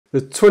The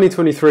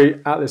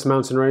 2023 Atlas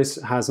Mountain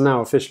Race has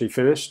now officially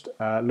finished.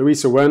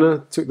 Luisa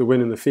Werner took the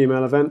win in the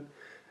female event,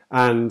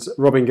 and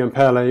Robin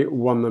Gempele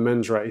won the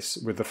men's race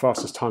with the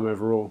fastest time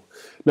overall.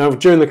 Now,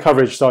 during the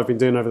coverage that I've been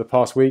doing over the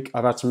past week,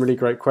 I've had some really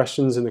great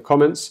questions in the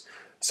comments,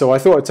 so I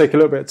thought I'd take a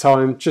little bit of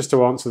time just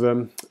to answer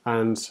them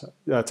and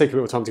take a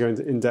little time to go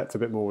into in depth a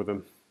bit more with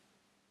them.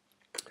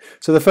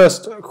 So the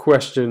first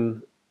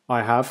question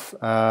I have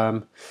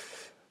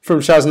from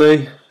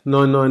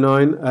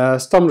Shazne999,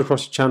 stumbled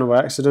across your channel by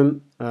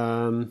accident.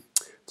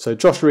 So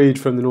Josh Reed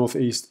from the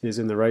Northeast is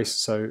in the race,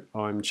 so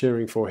I'm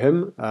cheering for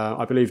him.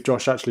 I believe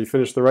Josh actually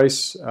finished the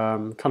race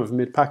kind of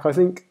mid-pack, I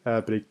think,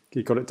 but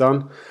he got it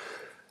done.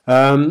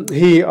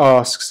 He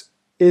asks,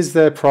 is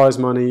there prize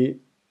money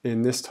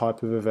in this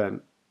type of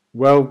event?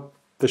 Well,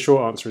 the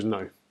short answer is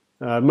no.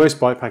 Most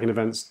bikepacking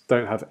events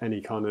don't have any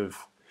kind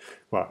of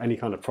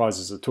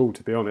prizes at all,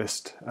 to be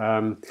honest.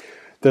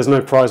 There's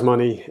no prize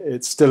money.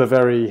 It's still a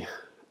very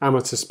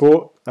amateur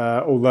sport,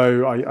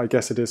 although I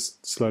guess it is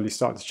slowly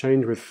starting to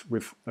change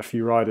with a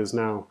few riders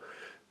now,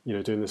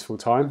 doing this full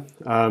time.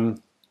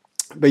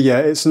 But yeah,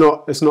 it's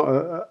not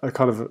a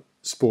kind of a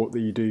sport that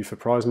you do for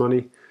prize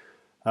money.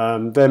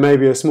 There may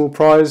be a small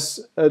prize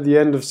at the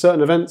end of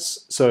certain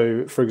events.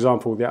 So, for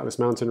example, the Atlas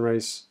Mountain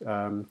Race,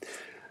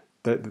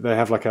 they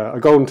have like a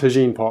golden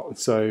tagine pot.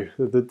 So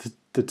the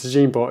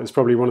tagine pot is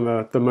probably one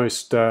of the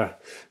most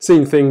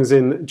seen things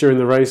during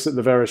the race at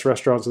the various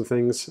restaurants and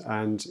things,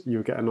 and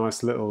you'll get a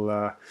nice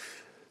little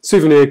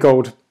souvenir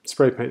gold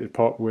spray painted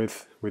pot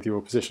with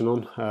your position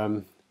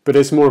on. But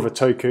it's more of a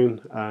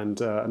token and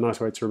a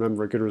nice way to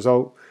remember a good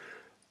result.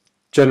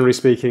 Generally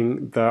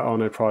speaking, there are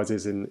no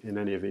prizes in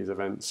any of these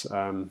events,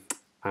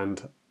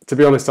 and to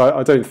be honest,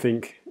 I don't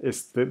think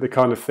it's the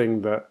kind of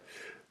thing that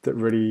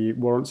really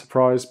warrants a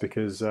prize,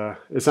 because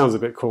it sounds a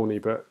bit corny,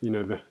 but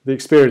the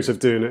experience of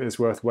doing it is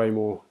worth way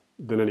more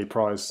than any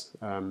prize,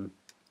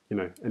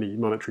 any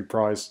monetary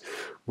prize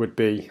would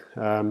be.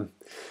 So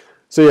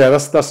yeah,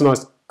 that's a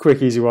nice,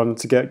 quick, easy one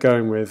to get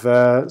going with.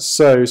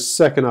 So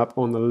second up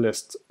on the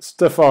list,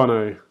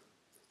 Stefano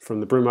from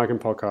the Broomwagon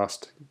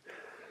podcast.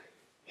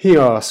 He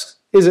asks,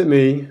 is it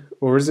me,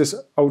 or is this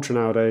ultra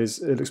nowadays?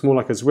 It looks more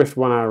like a Zwift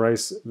 1 hour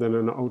race than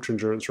an ultra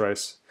endurance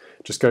race.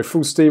 Just go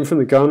full steam from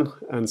the gun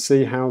and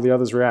see how the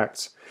others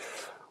react.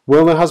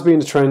 Well, there has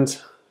been a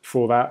trend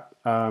for that.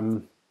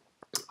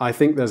 I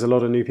think there's a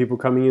lot of new people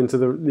coming into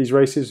these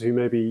races who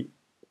maybe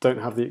don't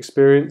have the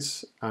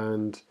experience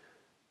and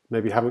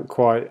maybe haven't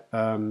quite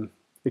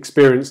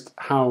experienced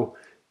how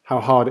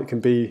hard it can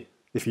be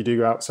if you do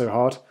go out so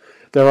hard.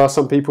 There are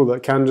some people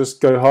that can just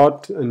go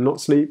hard and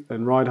not sleep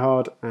and ride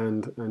hard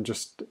and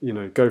just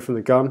go from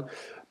the gun.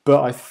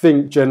 But I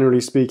think generally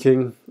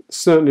speaking,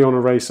 certainly on a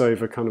race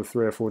over kind of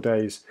 3 or 4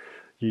 days,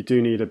 you do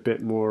need a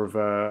bit more of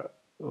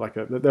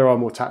there are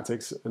more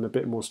tactics and a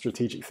bit more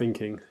strategic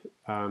thinking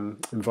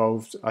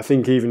involved. I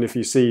think even if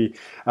you see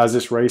as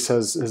this race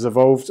has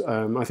evolved,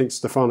 I think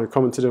Stefano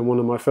commented on one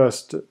of my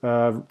first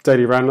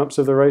daily roundups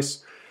of the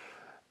race,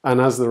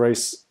 and as the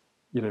race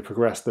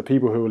progressed, the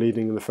people who were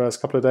leading in the first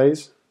couple of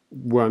days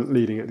weren't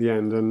leading at the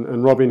end,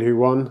 and Robin, who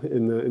won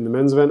in the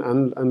men's event,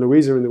 and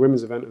Louisa in the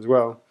women's event as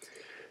well,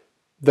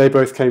 they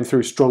both came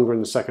through stronger in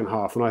the second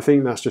half. And I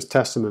think that's just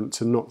testament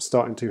to not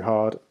starting too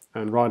hard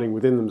and riding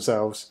within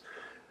themselves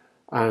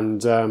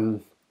and,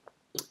 and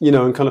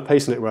kind of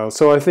pacing it well.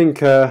 So I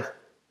think, I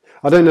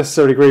don't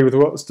necessarily agree with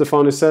what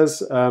Stefano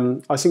says.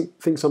 I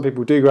think some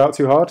people do go out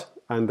too hard,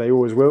 and they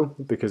always will,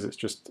 because it's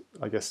just,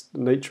 I guess,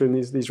 nature in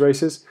these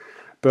races.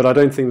 But I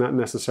don't think that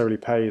necessarily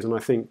pays, and I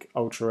think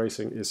ultra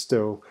racing is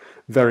still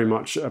very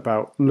much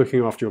about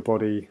looking after your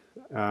body,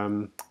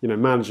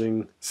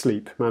 managing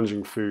sleep,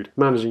 managing food,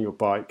 managing your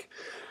bike.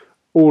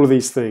 All of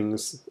these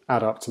things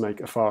add up to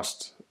make a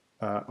fast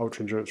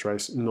ultra endurance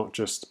race, not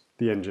just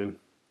the engine.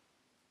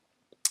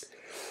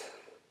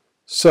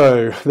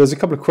 So there's a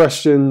couple of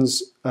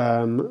questions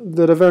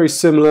that are very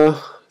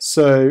similar.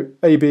 So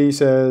AB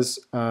says,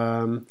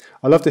 I'd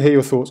love to hear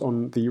your thoughts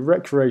on the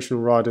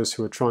recreational riders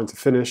who are trying to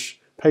finish.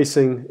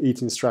 Pacing,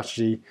 eating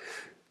strategy.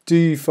 Do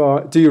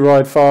you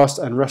ride fast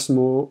and rest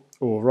more,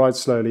 or ride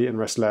slowly and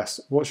rest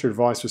less? What's your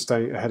advice for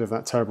staying ahead of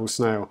that terrible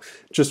snail?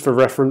 Just for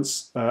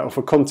reference, or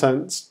for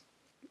context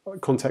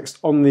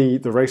on the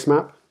race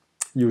map,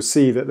 you'll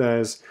see that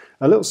there's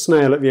a little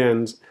snail at the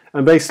end,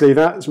 and basically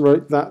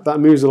that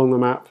moves along the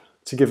map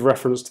to give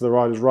reference to the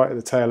riders right at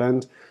the tail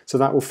end. So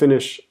that will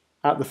finish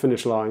at the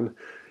finish line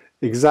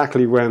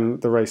exactly when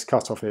the race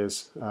cutoff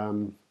is.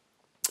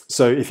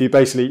 So if you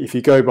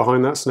go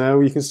behind that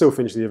snail, you can still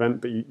finish the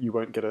event, but you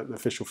won't get an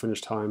official finish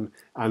time,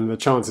 and the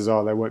chances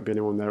are there won't be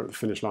anyone there at the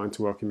finish line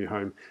to welcome you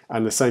home.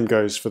 And the same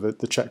goes for the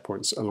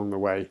checkpoints along the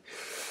way.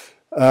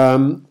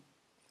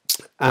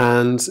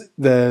 And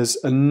there's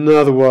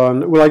another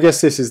one. Well, I guess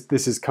this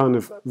is kind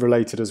of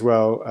related as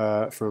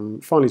well,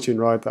 from Finely Tuned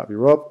Ride. That'd be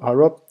Rob. Hi,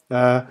 Rob.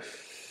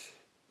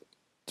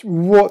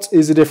 What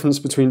is the difference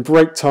between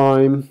break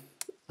time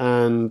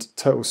and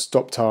total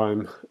stop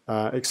time,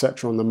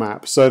 etc. on the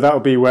map? So that will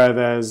be where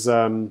there's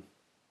the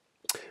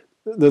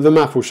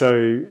map will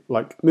show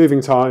like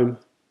moving time,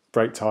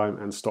 break time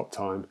and stop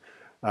time.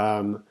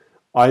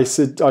 I'd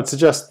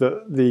suggest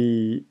that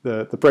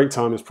the break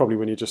time is probably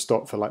when you just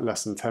stop for like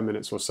less than 10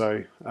 minutes or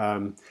so.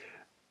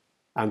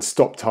 And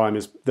stop time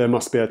is, there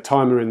must be a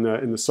timer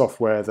in the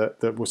software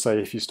that will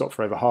say if you stop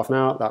for over half an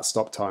hour, that's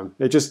stop time.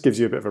 It just gives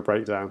you a bit of a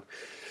breakdown.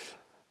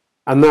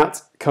 And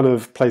that kind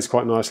of plays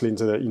quite nicely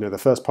into the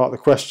first part of the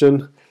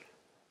question.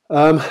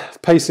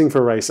 Pacing for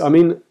a race. I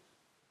mean,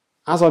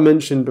 as I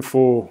mentioned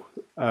before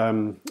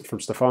from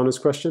Stefano's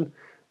question,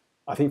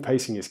 I think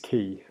pacing is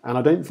key. And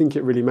I don't think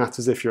it really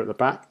matters if you're at the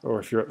back or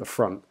if you're at the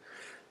front.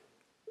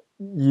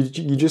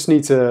 You just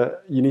need to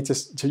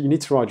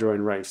ride your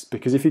own race,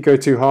 because if you go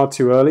too hard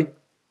too early,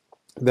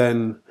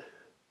 then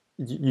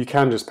you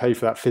can just pay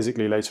for that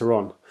physically later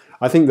on.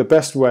 I think the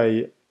best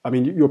way, I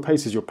mean, your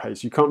pace is your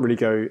pace. You can't really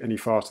go any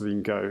faster than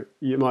you can go.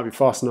 It might be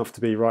fast enough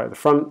to be right at the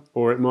front,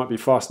 or it might be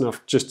fast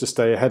enough just to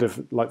stay ahead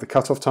of like the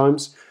cutoff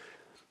times.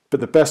 But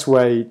the best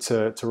way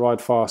to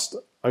ride fast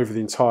over the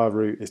entire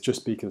route is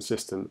just be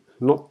consistent.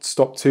 Not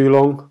stop too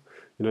long.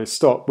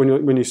 Stop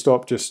when you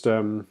stop. Just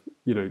don't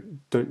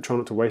try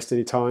not to waste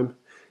any time.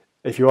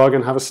 If you are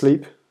going to have a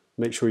sleep,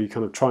 make sure you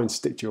kind of try and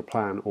stick to your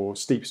plan, or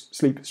sleep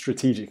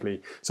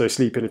strategically. So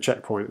sleep in a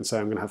checkpoint and say,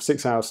 I'm going to have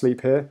 6 hours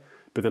sleep here,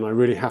 but then I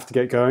really have to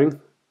get going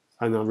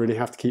and I really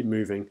have to keep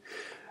moving.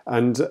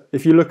 And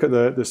if you look at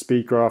the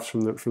speed graphs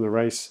from the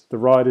race, the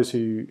riders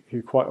who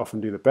quite often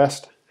do the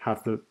best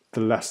have the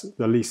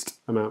least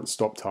amount of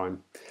stop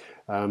time.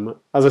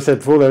 As I said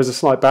before, there is a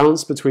slight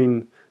balance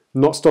between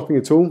not stopping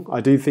at all.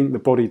 I do think the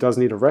body does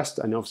need a rest,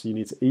 and obviously you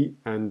need to eat,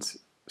 and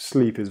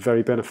sleep is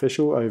very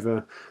beneficial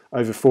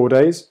over 4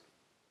 days.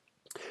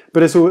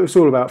 But it's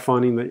all about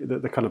finding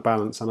the kind of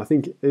balance, and I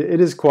think it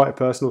is quite a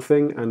personal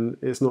thing, and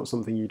it's not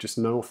something you just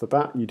know off the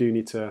bat. You do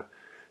need to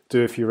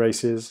do a few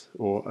races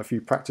or a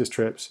few practice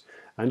trips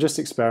and just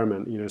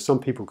experiment. Some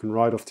people can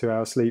ride off 2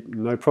 hours sleep,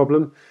 no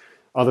problem.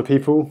 Other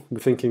people, we're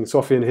thinking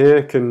Sofian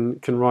here, can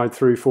ride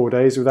through 4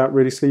 days without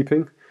really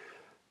sleeping.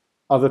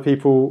 Other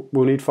people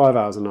will need 5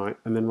 hours a night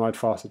and then ride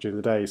faster during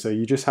the day. So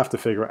you just have to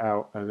figure it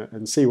out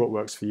and see what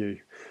works for you.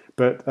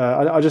 But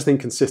I just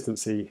think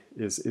consistency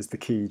is the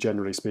key,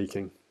 generally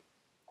speaking.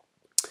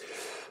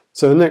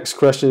 So the next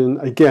question,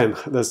 again,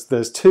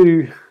 there's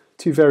two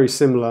very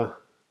similar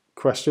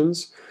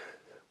questions.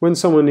 When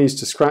someone needs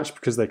to scratch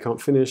because they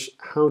can't finish,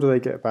 how do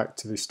they get back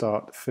to the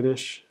start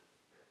finish?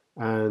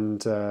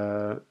 And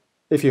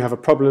if you have a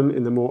problem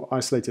in the more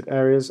isolated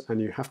areas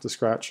and you have to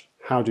scratch,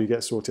 how do you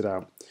get sorted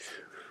out?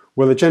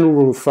 Well, the general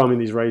rule of thumb in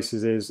these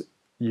races is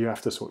you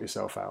have to sort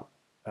yourself out.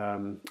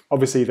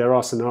 Obviously, there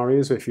are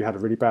scenarios where if you had a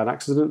really bad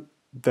accident,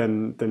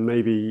 then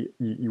maybe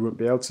you wouldn't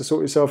be able to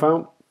sort yourself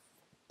out.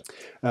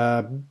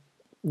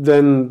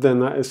 Then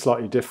that is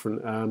slightly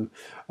different.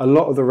 A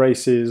lot of the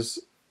races,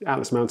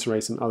 Atlas Mountain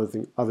Race and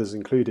others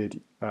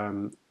included,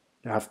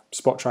 have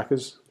spot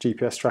trackers,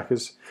 GPS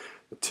trackers,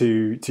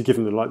 to give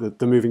them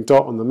the moving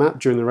dot on the map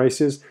during the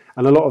races,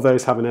 and a lot of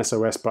those have an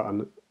SOS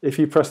button. If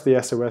you press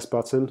the SOS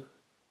button,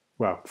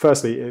 well,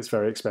 firstly, it's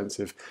very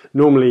expensive.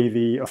 Normally,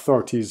 the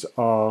authorities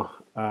are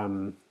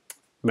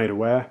made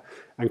aware,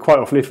 and quite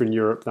often, if you're in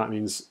Europe, that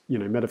means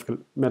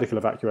medical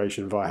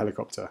evacuation via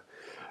helicopter.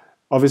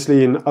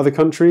 Obviously, in other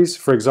countries,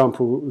 for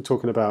example, we're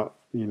talking about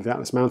the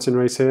Atlas Mountain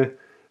Race here,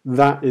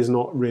 that is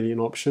not really an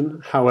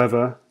option.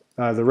 However,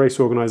 the race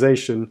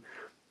organisation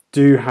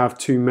do have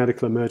 2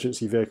 medical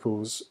emergency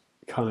vehicles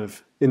kind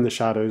of in the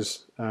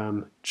shadows,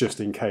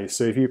 just in case.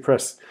 So if you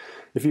press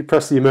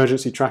the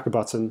emergency tracker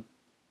button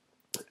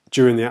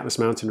during the Atlas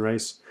Mountain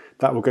Race,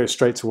 that will go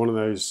straight to one of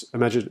those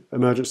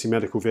emergency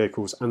medical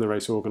vehicles and the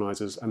race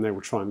organisers, and they will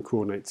try and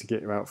coordinate to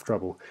get you out of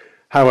trouble.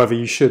 However,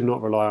 you should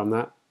not rely on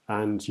that,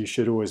 and you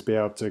should always be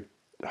able to,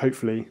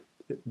 hopefully,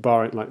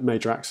 barring like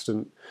major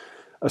accident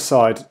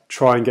aside,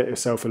 try and get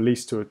yourself at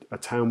least to a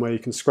town where you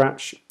can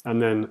scratch,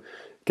 and then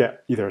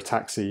get either a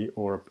taxi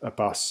or a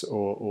bus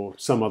or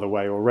some other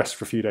way, or rest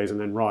for a few days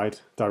and then ride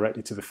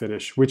directly to the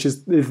finish, which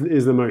is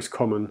the most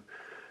common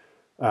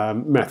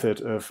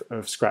method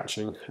of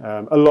scratching.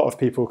 A lot of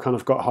people kind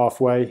of got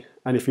halfway,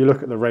 and if you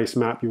look at the race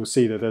map, you'll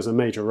see that there's a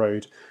major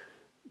road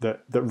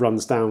that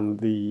runs down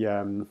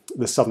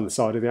the southern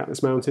side of the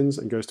Atlas Mountains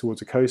and goes towards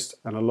the coast,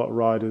 and a lot of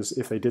riders,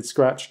 if they did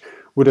scratch,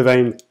 would have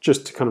aimed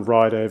just to kind of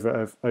ride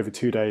over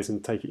 2 days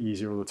and take it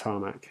easier on the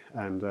tarmac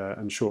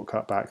and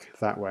shortcut back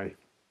that way.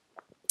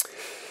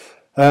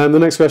 The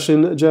next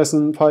question,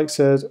 Jason Pike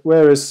said,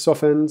 where is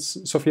Sofian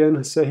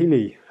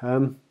Sehili?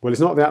 Well, he's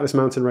not at the Atlas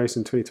Mountain Race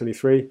in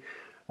 2023.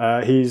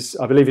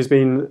 I believe he's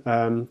been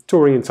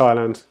touring in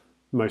Thailand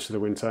most of the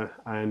winter,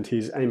 and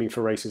he's aiming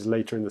for races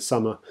later in the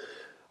summer.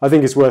 I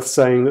think it's worth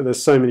saying that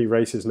there's so many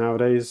races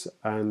nowadays,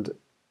 and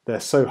they're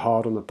so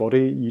hard on the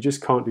body, you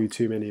just can't do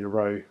too many in a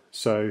row.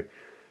 So,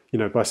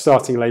 by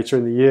starting later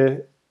in the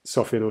year,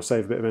 Sofian will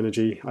save a bit of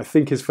energy. I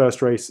think his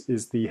first race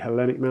is the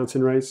Hellenic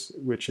Mountain Race,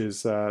 which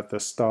is the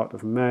start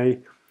of May,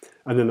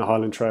 and then the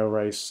Highland Trail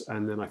Race,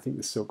 and then I think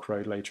the Silk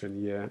Road later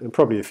in the year, and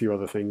probably a few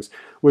other things,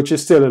 which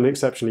is still an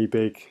exceptionally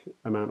big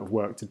amount of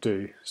work to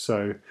do.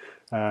 So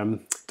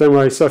Don't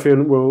worry,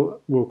 Sofian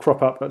will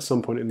crop up at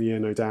some point in the year,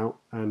 no doubt,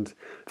 and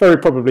very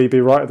probably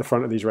be right at the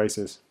front of these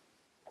races.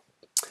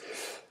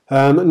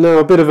 Now,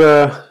 a bit of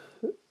a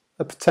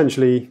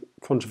potentially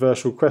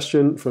controversial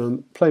question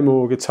from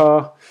Playmore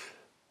Guitar.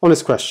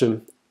 Honest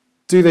question: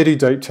 do they do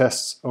dope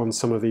tests on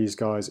some of these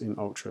guys in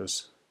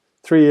ultras?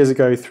 3 years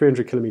ago,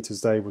 300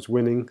 kilometers a day was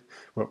winning.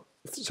 Well,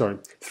 sorry,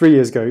 3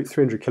 years ago,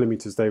 300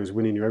 kilometers a day was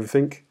winning you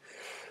everything.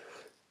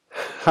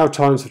 How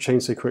times have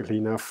changed so quickly.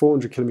 Now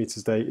 400 kilometers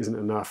a day isn't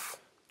enough.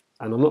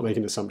 And I'm not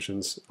making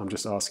assumptions. I'm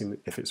just asking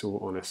if it's all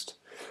honest.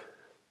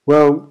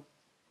 Well,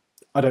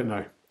 I don't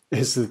know.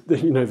 Is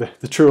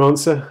the true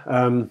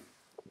answer.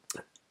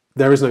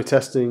 There is no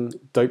testing,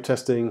 dope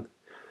testing,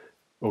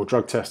 or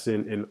drug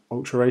testing in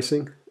ultra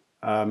racing.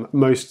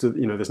 Most of,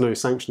 there's no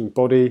sanctioning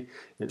body.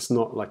 It's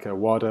not like a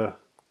WADA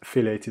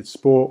affiliated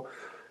sport.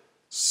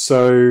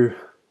 So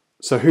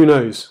who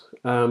knows?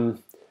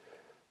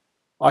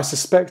 I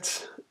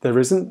suspect there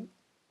isn't,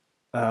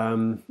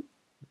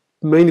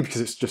 mainly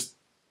because it's just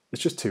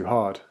too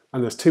hard,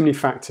 and there's too many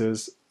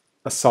factors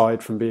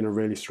aside from being a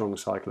really strong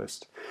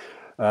cyclist.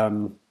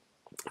 The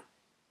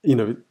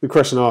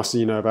question asked,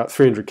 about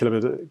 300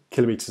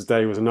 kilometers a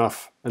day was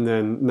enough, and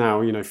then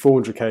now,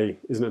 400k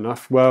isn't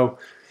enough. Well,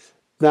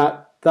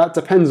 that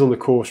depends on the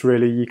course,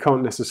 really. You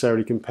can't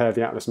necessarily compare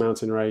the Atlas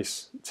Mountain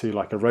Race to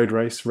like a road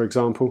race, for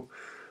example.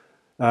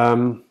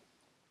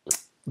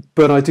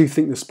 But I do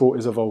think the sport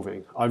is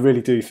evolving. I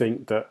really do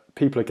think that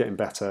people are getting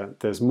better.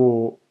 There's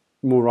more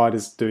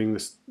riders doing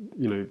this,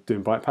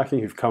 doing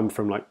bikepacking who've come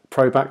from like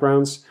pro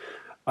backgrounds.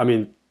 I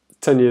mean,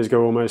 10 years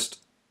ago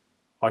almost,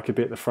 I could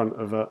be at the front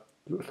of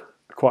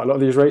quite a lot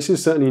of these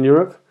races, certainly in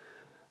Europe.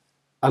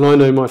 And I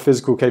know my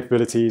physical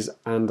capabilities,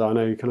 and I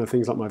know kind of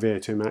things like my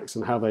VO2 max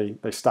and how they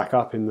stack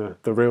up in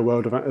the real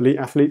world of elite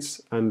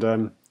athletes. And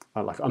I'm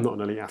not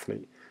an elite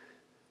athlete.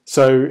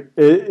 So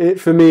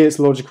for me, it's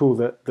logical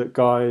that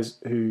guys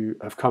who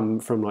have come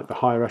from like the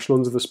higher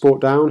echelons of the sport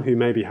down, who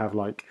maybe have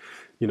like,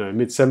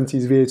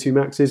 mid-70s VO2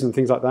 maxes and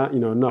things like that,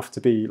 enough to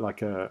be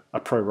like a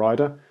pro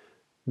rider,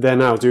 they're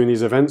now doing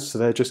these events, so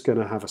they're just going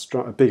to have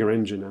a bigger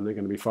engine, and they're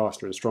going to be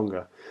faster and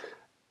stronger.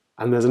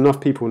 And there's enough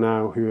people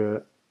now who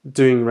are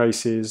doing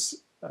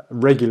races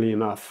regularly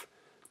enough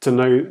to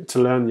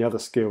learn the other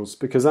skills,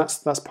 because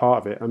that's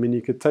part of it. I mean,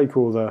 you could take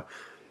all the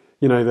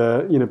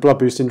blood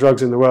boosting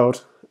drugs in the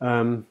world,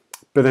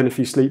 but then if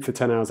you sleep for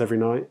 10 hours every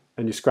night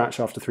and you scratch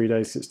after 3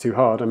 days, it's too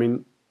hard. I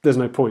mean, there's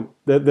no point.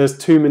 There's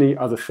too many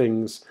other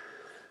things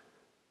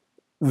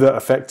that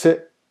affect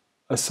it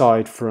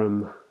aside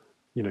from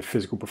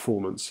physical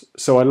performance.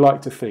 So I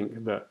like to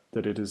think that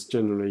it is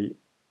generally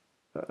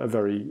a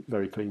very,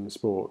 very clean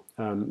sport.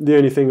 The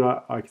only thing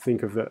I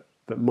think of that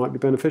might be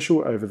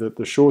beneficial over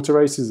the shorter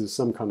races is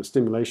some kind of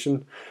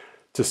stimulation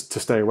to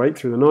stay awake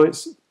through the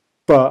nights.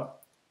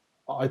 But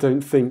I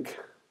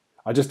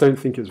just don't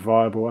think it's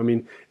viable. I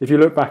mean, if you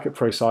look back at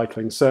pro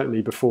cycling,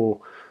 certainly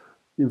before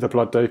the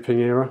blood doping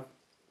era,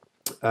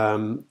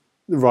 the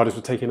riders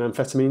were taking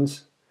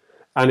amphetamines.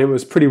 And it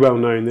was pretty well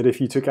known that if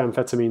you took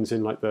amphetamines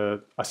in like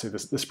the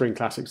Spring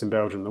Classics in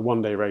Belgium, the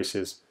one-day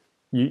races,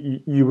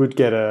 you would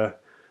get an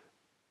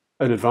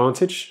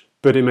advantage,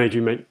 but it made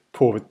you make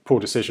poor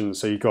decisions.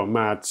 So you got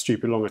mad,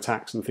 stupid long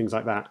attacks and things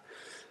like that.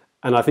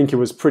 And I think it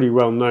was pretty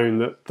well known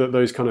that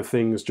those kind of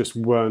things just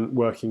weren't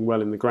working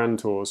well in the Grand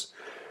Tours.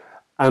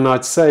 And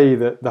I'd say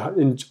that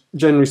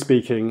generally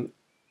speaking,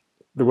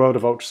 the world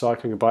of ultra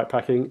cycling and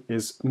bikepacking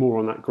is more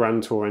on that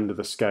Grand Tour end of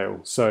the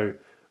scale. So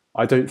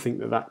I don't think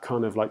that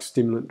kind of like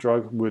stimulant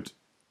drug would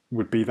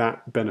be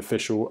that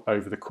beneficial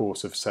over the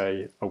course of,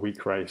 say, a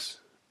week race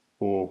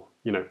or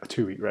a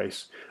 2-week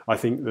race. I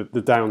think that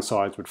the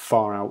downsides would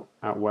far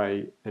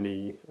outweigh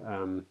any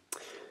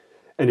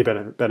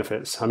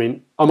benefits. I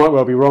mean, I might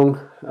well be wrong.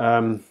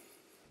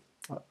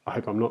 I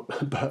hope I'm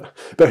not,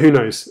 but who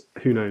knows?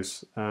 Who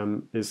knows?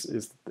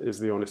 Is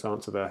the honest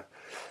answer there.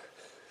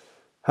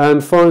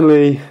 And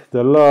finally,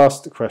 the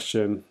last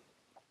question: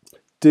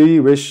 do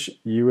you wish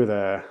you were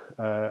there?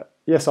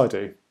 Yes, I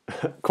do.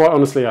 Quite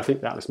honestly, I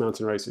think the Atlas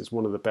Mountain Race is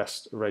one of the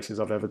best races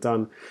I've ever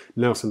done.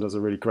 Nelson does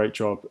a really great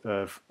job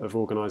of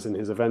organising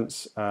his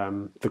events.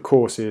 The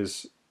course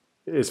is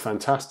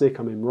fantastic.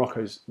 I mean,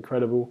 Morocco's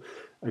incredible,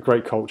 a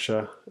great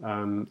culture.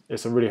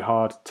 It's a really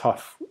hard,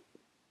 tough,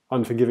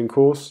 unforgiving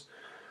course,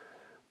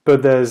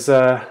 but there's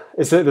a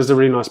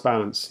really nice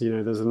balance.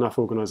 There's enough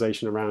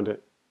organisation around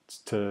it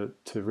to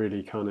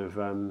really kind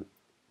of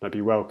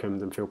be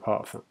welcomed and feel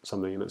part of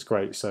something, and it's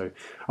great. So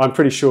I'm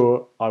pretty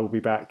sure I will be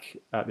back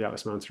at the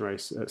Atlas Mountain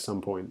Race at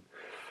some point.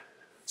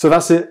 So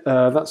that's it.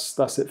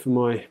 That's it for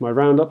my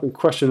roundup and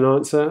question and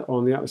answer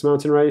on the Atlas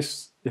Mountain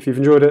Race. If you've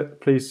enjoyed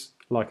it, please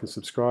like and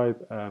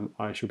subscribe.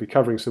 I shall be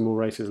covering some more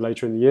races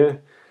later in the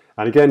year.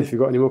 And again, if you've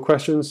got any more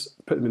questions,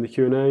 put them in the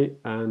Q&A,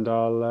 and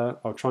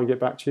I'll try and get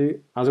back to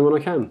you as and when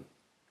I can.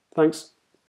 Thanks.